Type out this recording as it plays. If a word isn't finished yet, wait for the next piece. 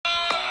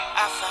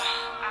Alpha,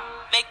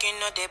 make you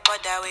know they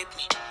bother with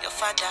me. Your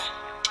father,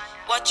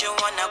 what you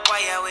wanna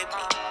acquire with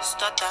me?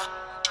 Stutter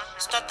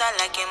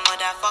like a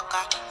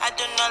motherfucker. I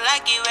do not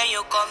like it when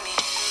you call me.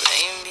 When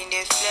you be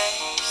the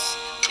flex,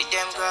 with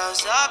them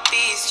girls up,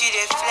 peace, you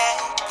the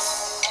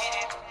flex.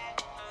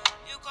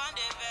 You can't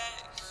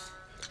vex.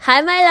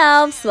 Hi, my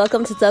loves.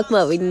 Welcome to Talk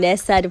More with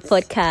Nessa, the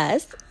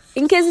podcast.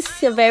 In case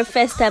it's your very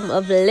first time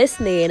of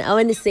listening, I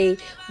want to say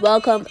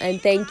welcome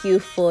and thank you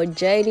for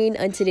joining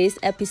on today's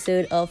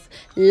episode of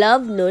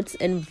Love Notes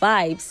and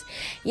Vibes.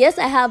 Yes,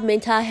 I have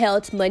Mental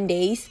Health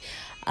Mondays,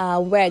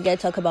 where I get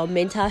to talk about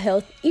mental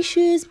health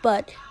issues,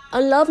 but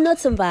on Love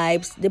Notes and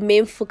Vibes, the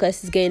main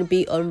focus is going to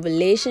be on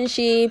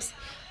relationships,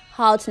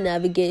 how to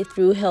navigate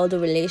through healthy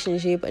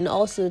relationship, and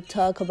also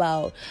talk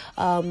about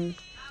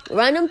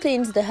random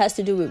things that has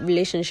to do with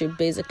relationship,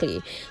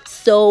 basically.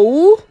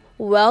 So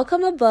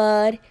welcome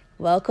aboard.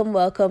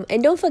 Welcome.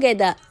 And don't forget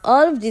that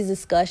all of these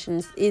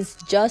discussions is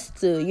just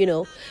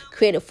to,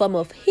 create a form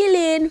of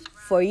healing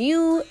for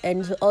you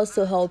and to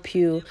also help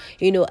you,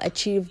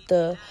 achieve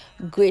the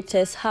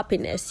greatest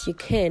happiness you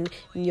can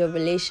in your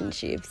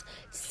relationships.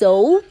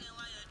 So,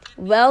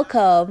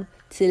 welcome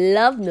to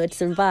Love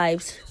Notes and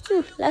Vibes.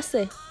 Let's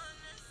say.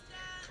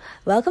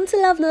 Welcome to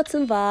Love Notes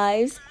and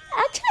Vibes.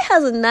 Actually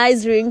has a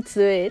nice ring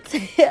to it.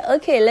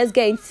 Okay, let's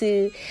get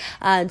into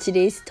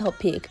today's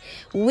topic,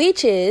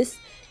 which is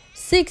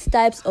 6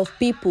 types of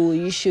people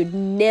you should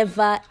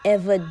never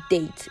ever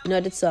date in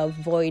order to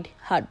avoid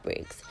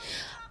heartbreaks.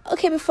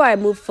 Okay, before I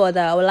move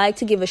further, I would like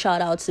to give a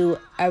shout out to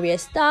Arya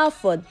Starr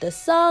for the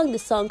song. The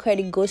song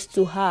credit goes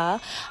to her,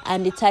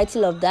 and the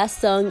title of that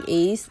song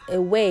is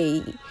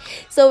Away.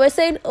 So we're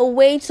saying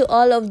away to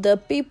all of the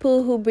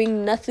people who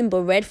bring nothing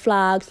but red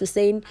flags. We're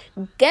saying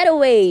get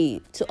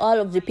away to all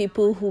of the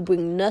people who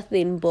bring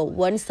nothing but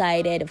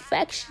one-sided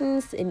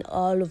affections and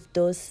all of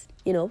those,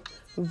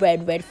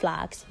 red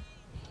flags.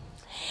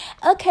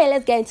 Okay,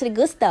 let's get into the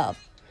good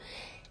stuff.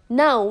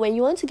 Now, when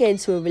you want to get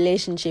into a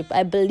relationship,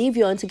 I believe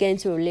you want to get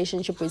into a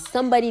relationship with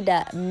somebody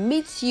that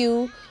meets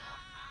you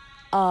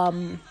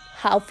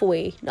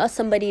halfway, not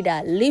somebody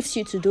that leaves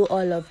you to do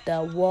all of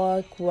the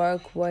work,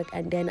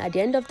 and then at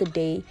the end of the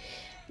day,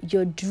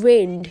 you're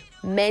drained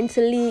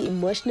mentally,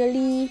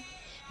 emotionally,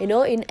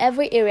 in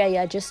every area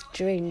you're just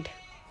drained.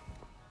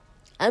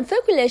 And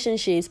fake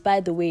relationships, by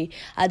the way,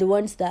 are the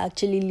ones that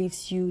actually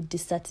leaves you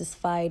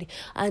dissatisfied.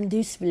 And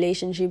these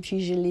relationships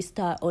usually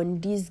start on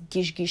these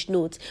gish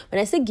notes.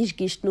 When I say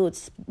gish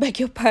notes, beg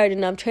your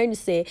pardon, I'm trying to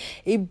say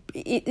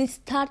it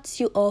starts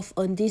you off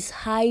on these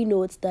high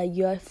notes that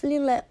you're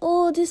feeling like,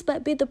 oh, this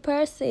might be the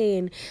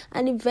person.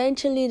 And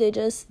eventually they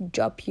just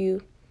drop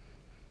you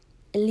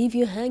and leave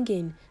you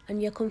hanging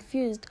and you're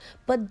confused.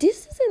 But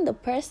this isn't the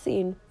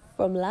person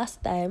from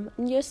last time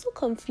and you're so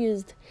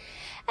confused.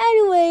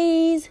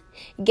 Anyways,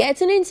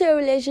 getting into a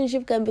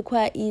relationship can be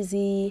quite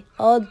easy.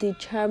 All the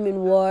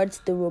charming words,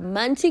 the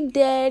romantic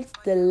dates,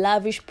 the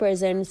lavish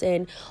presents,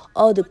 and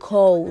all the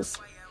calls.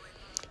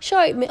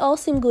 Sure, it may all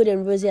seem good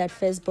and rosy at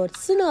first, but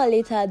sooner or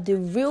later, the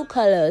real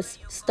colors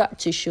start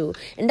to show.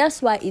 And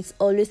that's why it's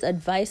always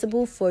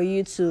advisable for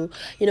you to,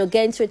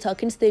 get into a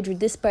talking stage with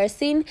this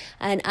person.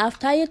 And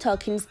after your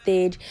talking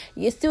stage,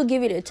 you still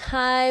give it a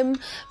time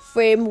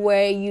frame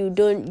where you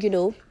don't,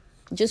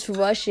 just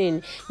rush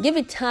in. Give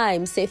it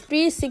time, say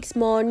 3-6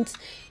 months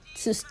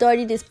to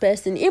study this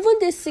person. Even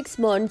this 6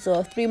 months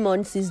or 3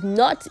 months is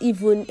not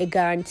even a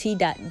guarantee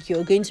that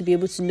you're going to be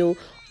able to know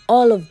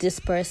all of this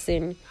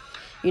person,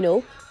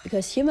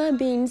 because human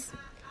beings,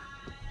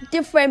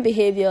 different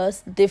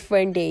behaviors,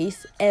 different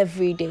days,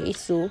 every day.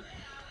 So,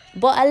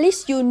 but at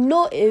least you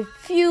know a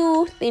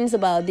few things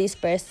about this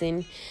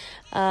person,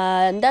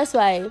 and that's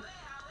why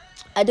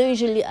I don't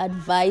usually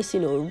advise,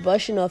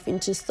 rushing off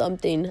into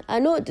something. I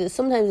know that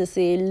sometimes they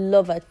say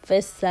love at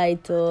first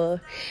sight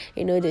or,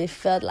 they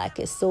felt like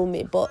a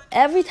soulmate. But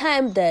every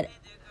time that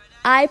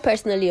I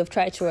personally have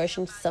tried to rush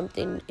into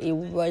something, it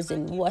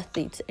wasn't worth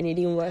it and it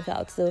didn't work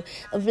out. So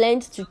I've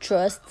learned to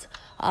trust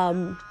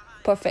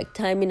perfect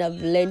timing. I've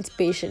learned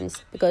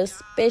patience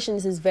because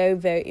patience is very,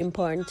 very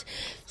important.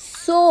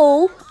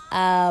 So,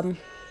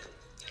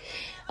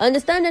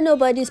 understand that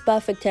nobody is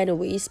perfect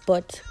anyways,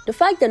 but the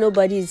fact that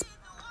nobody is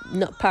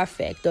not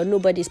perfect or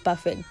nobody's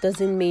perfect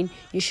doesn't mean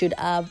you should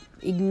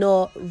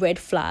ignore red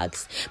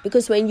flags,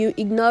 because when you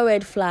ignore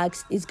red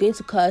flags, it's going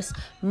to cause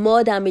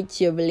more damage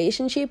to your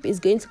relationship. It's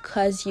going to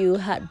cause you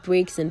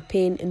heartbreaks and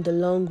pain in the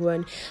long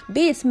run,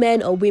 be it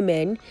men or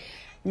women.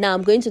 Now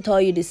I'm going to tell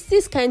you the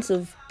 6 kinds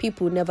of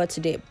people never to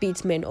date, be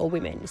it men or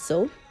women.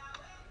 So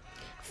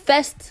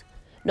first,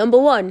 number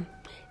 1,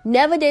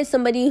 never date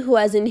somebody who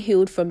hasn't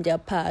healed from their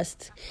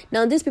past.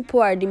 Now, these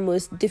people are the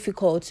most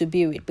difficult to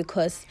be with,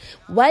 because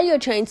while you're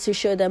trying to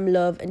show them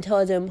love and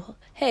tell them,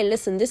 hey,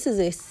 listen, this is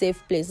a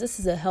safe place, this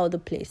is a healthy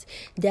place,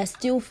 they're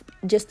still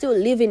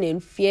living in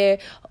fear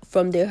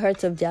from the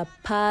hurt of their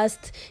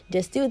past.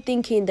 They're still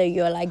thinking that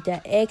you're like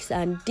their ex,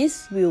 and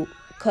this will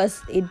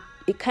cause a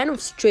kind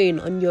of strain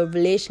on your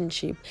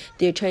relationship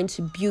they're trying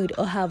to build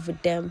or have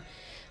with them.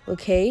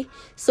 Okay,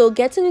 so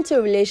getting into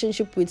a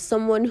relationship with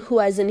someone who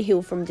hasn't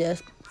healed from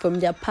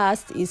their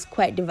past is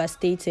quite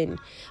devastating,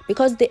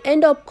 because they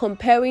end up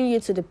comparing you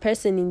to the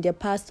person in their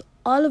past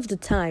all of the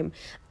time,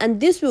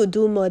 and this will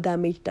do more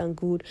damage than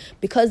good,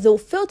 because they'll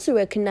fail to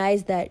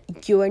recognize that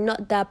you are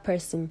not that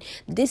person.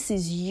 This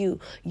is you.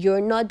 You're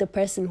not the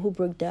person who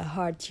broke their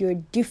heart. You're a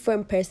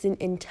different person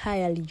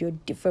entirely. You're a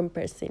different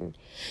person.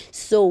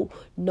 So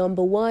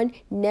number one,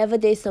 never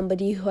date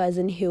somebody who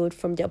hasn't healed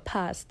from their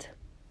past.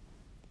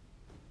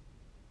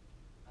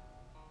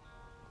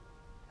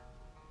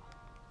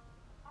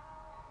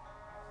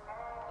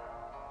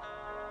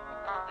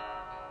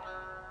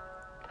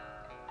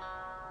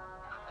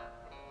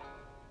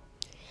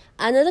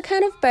 Another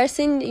kind of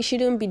person you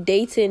shouldn't be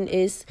dating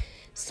is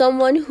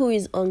someone who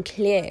is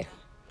unclear.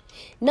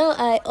 Now,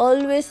 I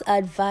always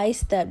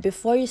advise that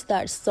before you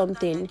start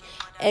something,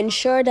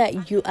 ensure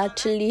that you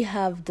actually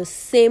have the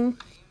same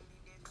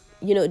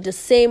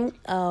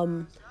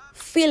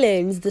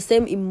feelings, the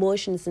same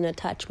emotions and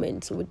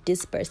attachments with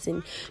this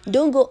person.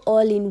 Don't go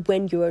all in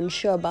when you're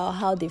unsure about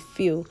how they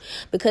feel,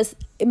 because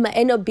it might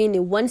end up being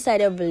a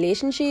one-sided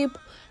relationship.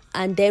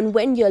 And then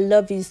when your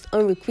love is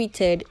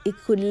unrequited, it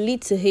could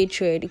lead to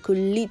hatred. It could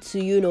lead to,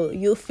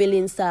 you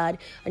feeling sad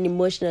and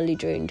emotionally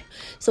drained.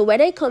 So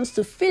whether it comes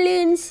to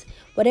feelings,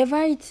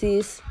 whatever it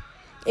is,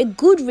 a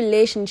good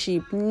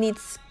relationship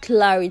needs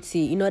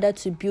clarity in order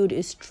to build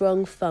a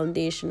strong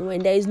foundation.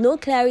 When there is no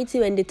clarity,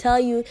 when they tell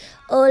you,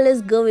 oh,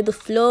 let's go with the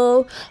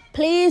flow,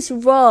 please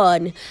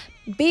run.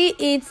 Be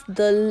it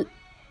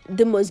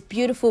the most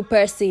beautiful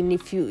person,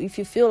 if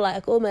you feel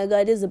like, oh my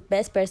god, this is the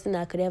best person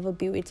I could ever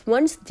be with.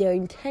 Once their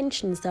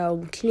intentions are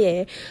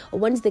unclear, or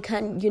once they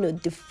can't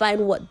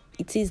define what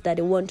it is that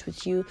they want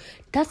with you,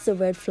 that's a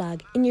red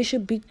flag, and you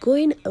should be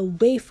going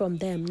away from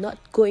them, not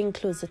going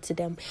closer to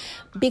them.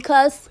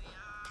 Because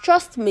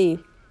trust me,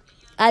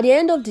 at the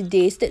end of the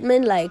day,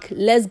 statement like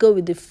let's go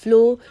with the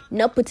flow,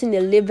 not putting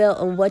a label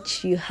on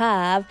what you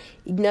have,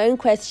 ignoring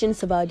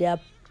questions about their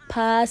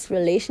past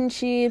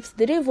relationships,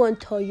 they don't even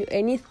tell you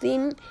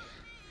anything,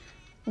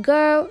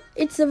 girl,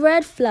 it's a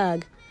red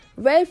flag.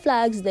 Red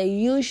flags that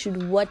you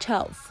should watch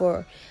out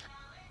for.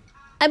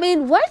 I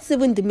mean, what's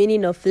even the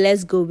meaning of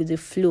let's go with the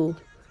flow?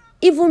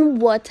 Even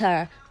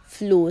water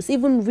flows,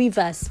 even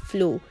rivers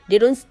flow. They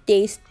don't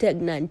stay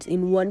stagnant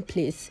in one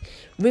place.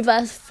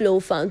 Rivers flow,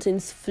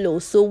 fountains flow.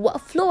 So what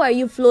flow are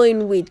you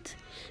flowing with?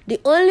 The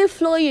only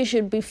flow you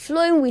should be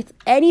flowing with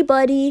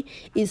anybody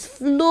is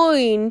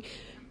flowing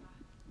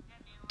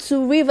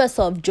to rivers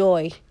of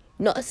joy,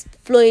 not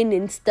flowing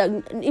in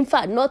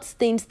fact, not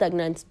staying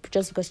stagnant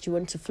just because you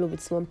want to flow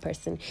with one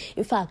person.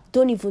 In fact,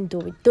 don't even do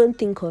it. Don't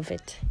think of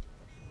it.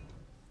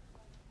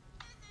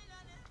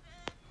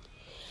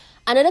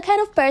 Another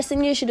kind of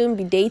person you shouldn't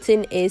be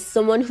dating is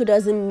someone who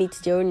doesn't meet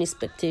their own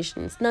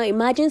expectations. Now,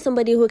 imagine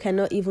somebody who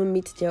cannot even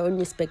meet their own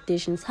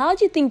expectations. How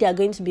do you think they are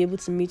going to be able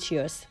to meet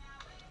yours?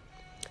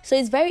 So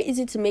it's very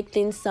easy to make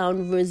things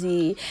sound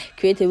rosy,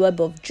 create a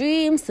web of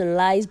dreams and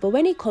lies, but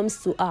when it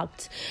comes to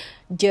act,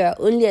 there are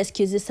only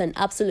excuses and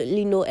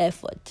absolutely no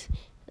effort.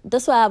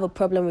 That's why I have a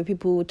problem with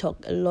people who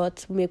talk a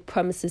lot, who make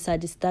promises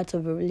at the start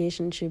of a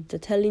relationship. They're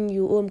telling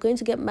you, oh, I'm going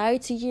to get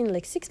married to you in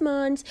like 6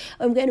 months,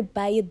 or I'm going to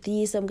buy you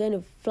this, I'm going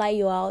to fly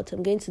you out,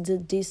 I'm going to do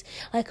this.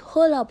 Like,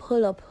 hold up.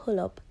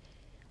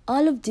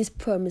 All of these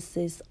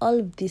promises, all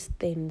of these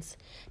things,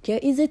 they're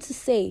easy to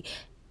say,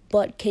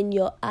 but can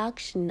your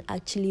action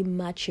actually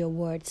match your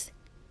words?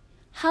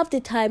 Half the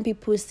time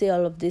people say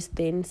all of these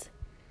things,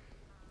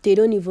 they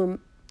don't even,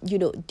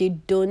 they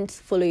don't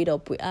follow it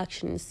up with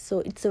actions.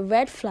 So it's a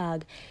red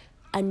flag,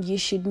 and you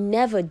should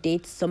never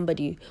date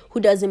somebody who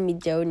doesn't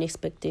meet their own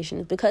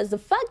expectations, because the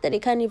fact that they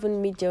can't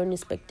even meet their own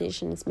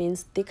expectations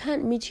means they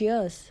can't meet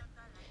yours.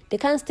 They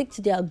can't stick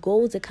to their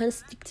goals, they can't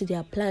stick to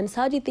their plans.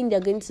 How do you think they're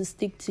going to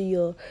stick to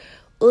your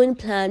own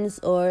plans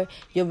or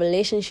your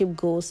relationship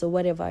goals or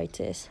whatever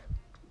it is?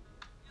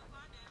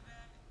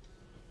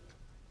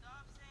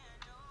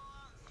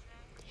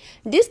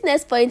 This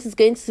next point is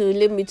going to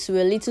lead me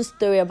to a little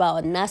story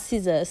about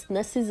Narcissus.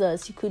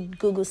 Narcissus, you could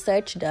Google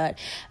search that.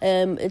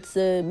 It's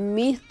a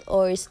myth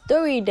or a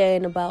story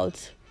then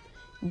about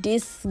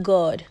this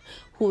god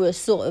who was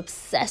so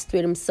obsessed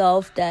with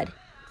himself that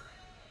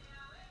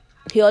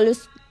he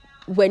always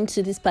went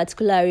to this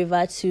particular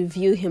river to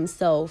view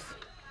himself.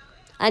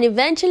 And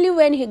eventually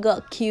when he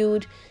got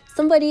killed,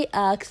 somebody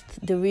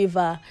asked the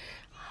river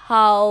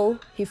how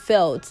he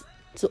felt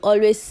to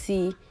always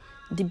see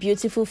the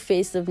beautiful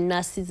face of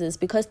Narcissus,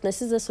 because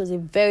Narcissus was a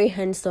very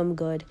handsome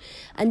god.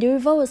 And the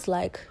river was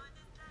like,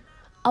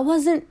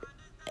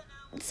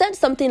 said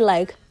something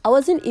like, I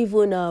wasn't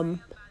even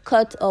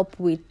caught up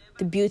with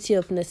the beauty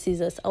of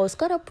Narcissus. I was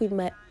caught up with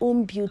my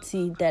own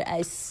beauty that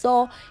I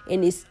saw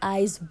in his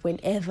eyes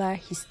whenever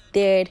he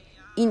stared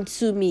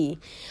into me.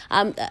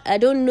 I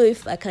don't know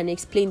if I can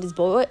explain this,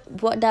 but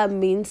what that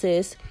means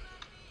is,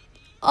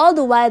 all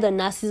the while that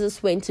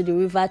Narcissus went to the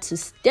river to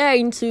stare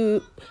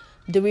into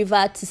the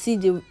river to see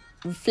the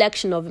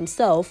reflection of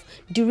himself,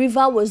 the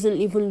river wasn't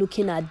even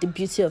looking at the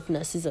beauty of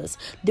Narcissus.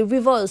 The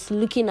river was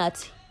looking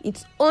at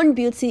its own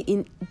beauty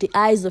in the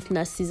eyes of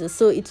Narcissus.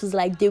 So it was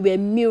like they were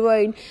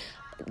mirroring.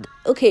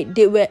 Okay,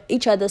 they were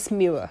each other's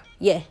mirror.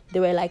 Yeah, they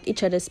were like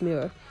each other's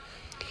mirror.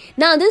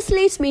 Now, this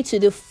leads me to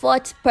the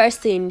fourth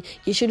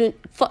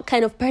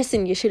kind of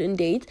person you shouldn't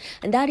date,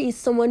 and that is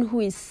someone who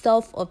is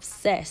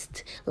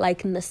self-obsessed,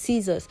 like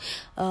Narcissus.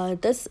 I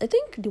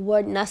think the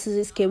word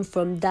Narcissus came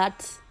from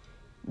that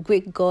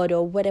Greek god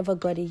or whatever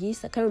god it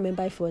is. I can't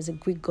remember if it was a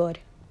Greek god,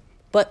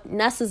 but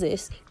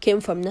Narcissus came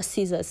from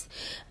Narcissus.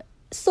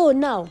 So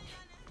now,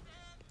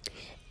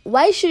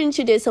 why shouldn't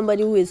you date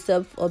somebody who is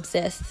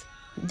self-obsessed?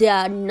 They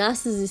are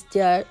narcissists.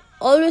 They are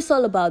always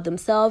all about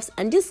themselves,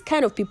 and these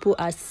kind of people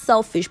are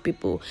selfish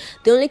people.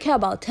 They only care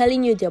about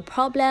telling you their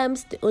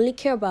problems. They only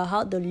care about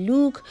how they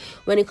look.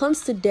 When it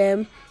comes to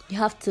them, you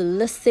have to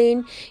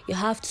listen. You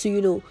have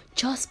to,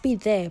 just be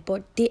there.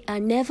 But they are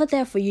never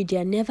there for you. They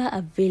are never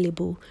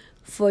available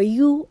for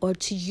you or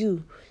to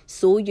you.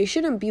 So you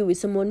shouldn't be with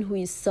someone who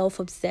is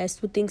self-obsessed,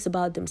 who thinks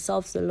about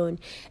themselves alone.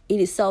 It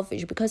is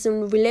selfish, because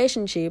in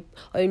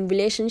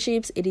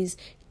relationships, it is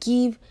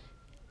give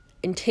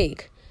and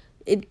take.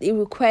 It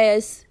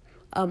requires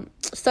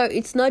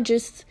it's not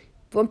just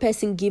one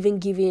person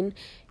giving.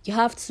 You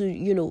have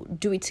to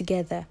do it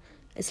together.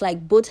 It's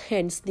like both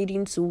hands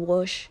needing to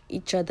wash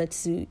each other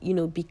to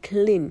be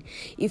clean.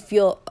 If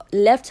your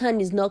left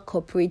hand is not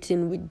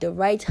cooperating with the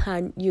right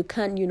hand, you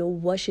can't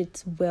wash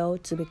it well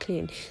to be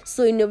clean.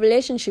 So in a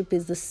relationship,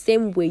 it's the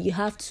same way. You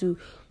have to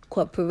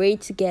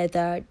cooperate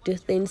together, do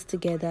things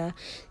together.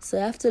 So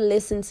you have to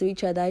listen to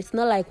each other. It's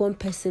not like one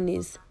person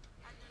is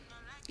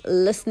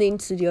listening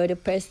to the other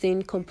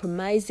person,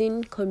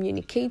 compromising,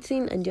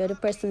 communicating, and the other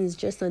person is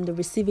just on the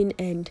receiving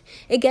end.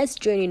 It gets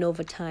draining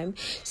over time.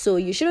 So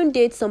you shouldn't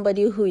date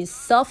somebody who is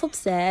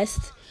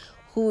self-obsessed,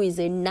 who is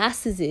a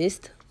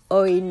narcissist,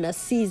 or a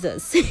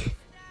Narcissus.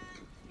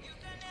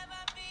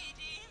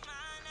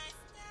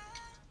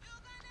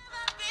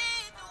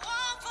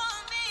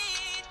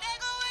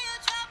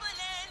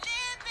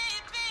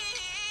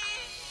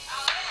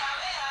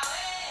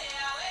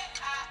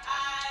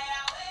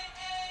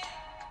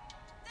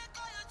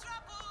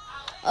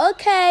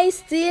 Okay,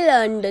 still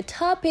on the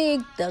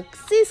topic, the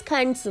 6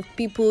 kinds of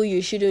people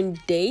you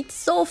shouldn't date.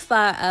 So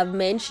far, I've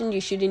mentioned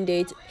you shouldn't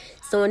date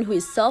someone who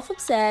is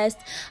self-obsessed.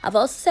 I've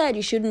also said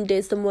you shouldn't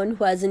date someone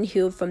who hasn't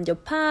healed from their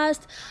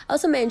past. I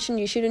also mentioned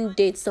you shouldn't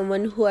date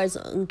someone who has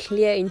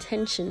unclear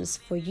intentions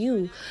for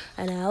you.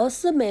 And I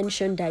also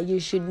mentioned that you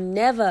should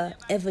never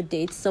ever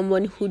date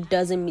someone who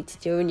doesn't meet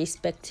your own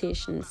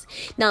expectations.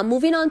 Now,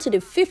 moving on to the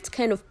 5th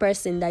kind of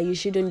person that you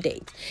shouldn't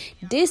date.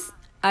 These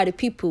are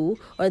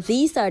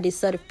the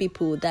sort of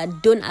people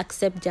that don't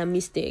accept their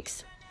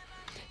mistakes.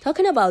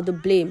 Talking about the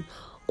blame,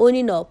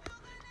 owning up,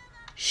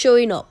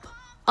 showing up.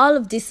 All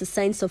of this is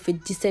signs of a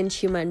decent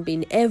human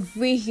being.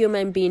 Every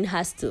human being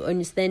has to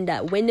understand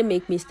that when they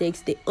make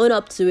mistakes, they own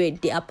up to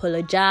it. They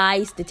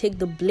apologize. They take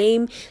the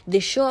blame. They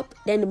show up.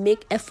 Then they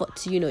make effort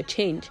to,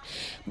 change.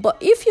 But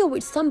if you're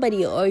with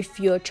somebody, or if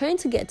you're trying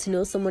to get to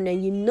know someone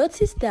and you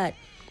notice that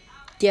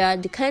they are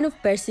the kind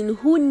of person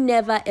who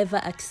never ever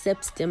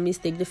accepts their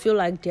mistake, they feel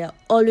like they're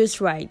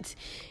always right,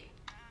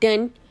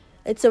 then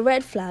it's a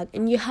red flag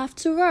and you have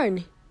to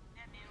run.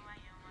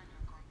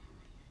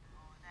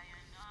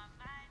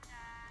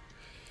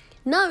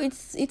 Now,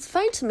 it's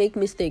fine to make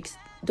mistakes.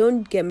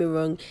 Don't get me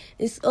wrong.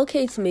 It's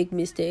okay to make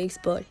mistakes,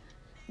 but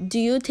do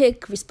you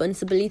take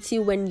responsibility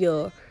when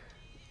you're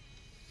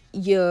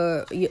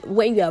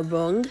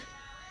wrong?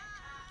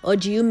 Or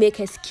do you make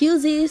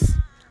excuses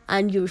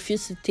and you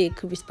refuse to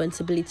take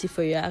responsibility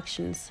for your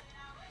actions?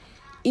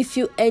 If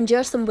you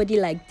endure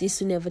somebody like this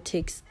who never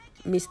takes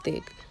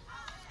mistake,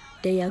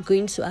 then you're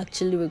going to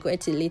actually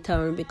regret it later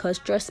on, because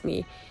trust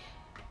me,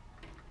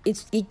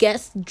 it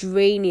gets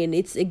draining.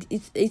 It's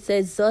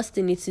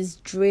exhausting. It is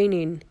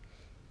draining.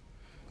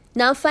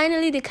 Now,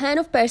 finally, the kind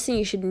of person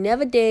you should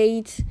never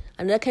date,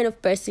 another kind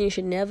of person you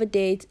should never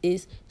date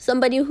is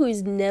somebody who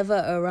is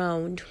never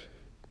around.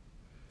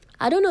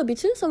 I don't know,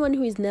 between someone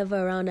who is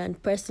never around and a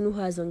person who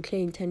has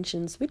unclear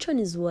intentions, which one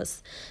is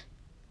worse?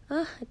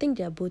 I think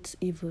they are both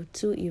evil,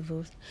 two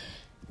evils.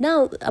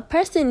 Now, a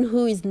person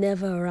who is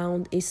never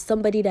around is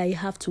somebody that you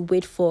have to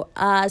wait for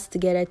hours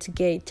together to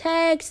get a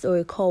text or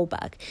a call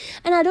back.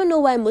 And I don't know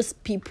why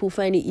most people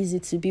find it easy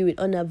to be with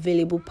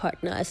unavailable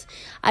partners.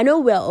 I know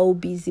we're all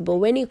busy, but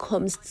when it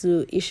comes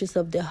to issues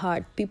of the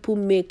heart, people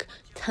make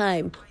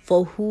time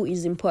for who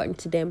is important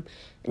to them.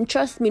 And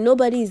trust me,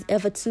 nobody is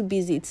ever too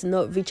busy to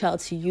not reach out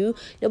to you.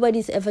 Nobody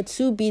is ever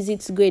too busy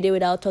to go a day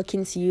without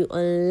talking to you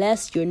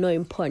unless you're not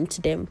important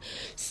to them.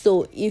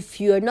 So if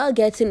you're not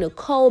getting a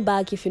call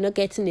back, if you're not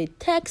getting a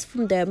text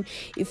from them,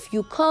 if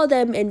you call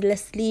them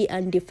endlessly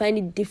and they find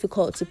it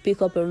difficult to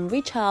pick up and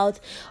reach out,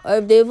 or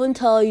if they even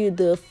tell you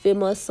the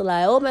famous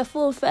lie, oh, my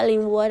phone fell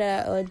in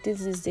water, or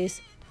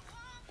this,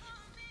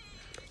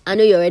 I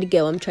know you already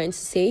get what I'm trying to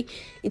say.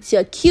 It's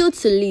your cue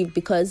to leave,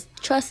 because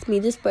trust me,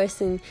 this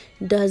person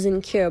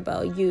doesn't care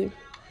about you.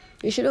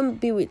 You shouldn't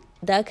be with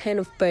that kind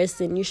of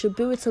person. You should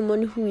be with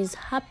someone who is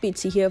happy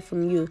to hear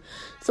from you,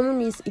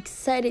 someone who is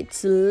excited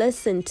to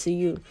listen to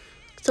you,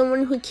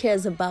 someone who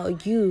cares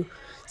about you,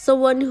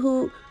 someone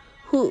who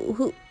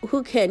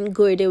can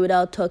go a day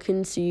without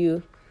talking to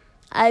you.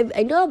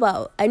 I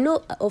know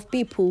of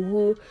people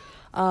who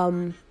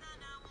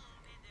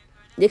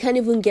they can't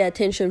even get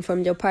attention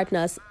from their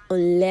partners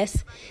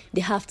unless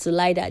they have to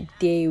lie that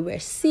they were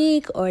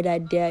sick or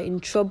that they're in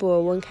trouble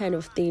or one kind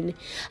of thing.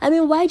 I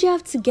mean, why do you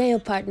have to get your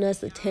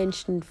partner's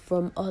attention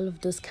from all of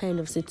those kind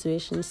of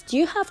situations? Do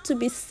you have to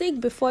be sick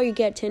before you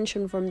get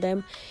attention from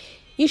them?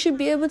 You should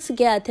be able to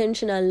get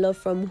attention and love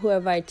from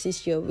whoever it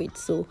is you're with.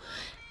 So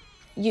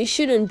you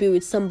shouldn't be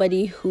with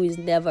somebody who is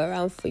never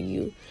around for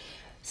you.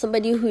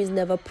 Somebody who is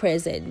never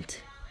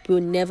present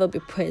will never be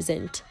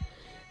present.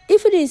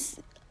 If it is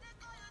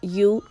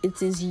you,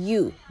 it is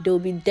you. They'll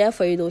be there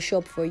for you, they'll show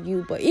up for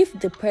you. But if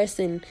the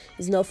person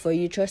is not for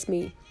you, trust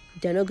me,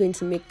 they're not going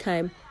to make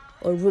time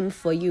or room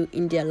for you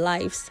in their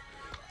lives.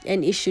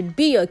 And it should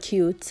be your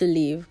cue to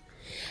leave.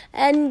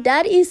 And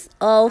that is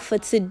all for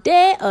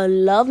today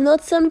on Love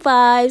Notes and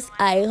Vibes.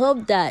 I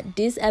hope that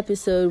this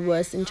episode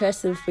was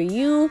interesting for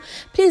you.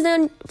 Please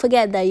don't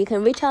forget that you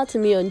can reach out to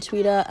me on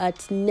Twitter at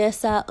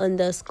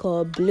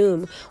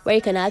Nessa_Bloom, where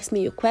you can ask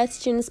me your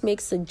questions,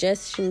 make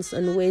suggestions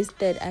on ways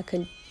that I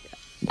can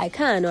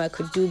or I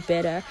could do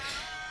better.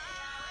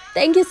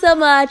 Thank you so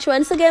much.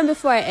 Once again,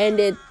 before I end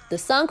it, the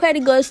song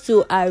credit goes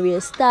to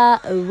Arya Star,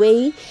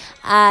 Away.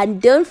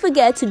 And don't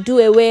forget to do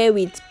away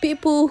with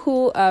people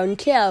who are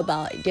unclear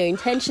about their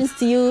intentions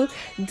to you.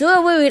 Do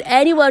away with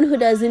anyone who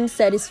doesn't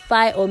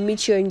satisfy or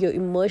meet you on your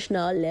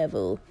emotional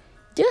level.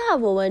 Do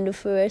have a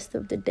wonderful rest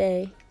of the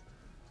day.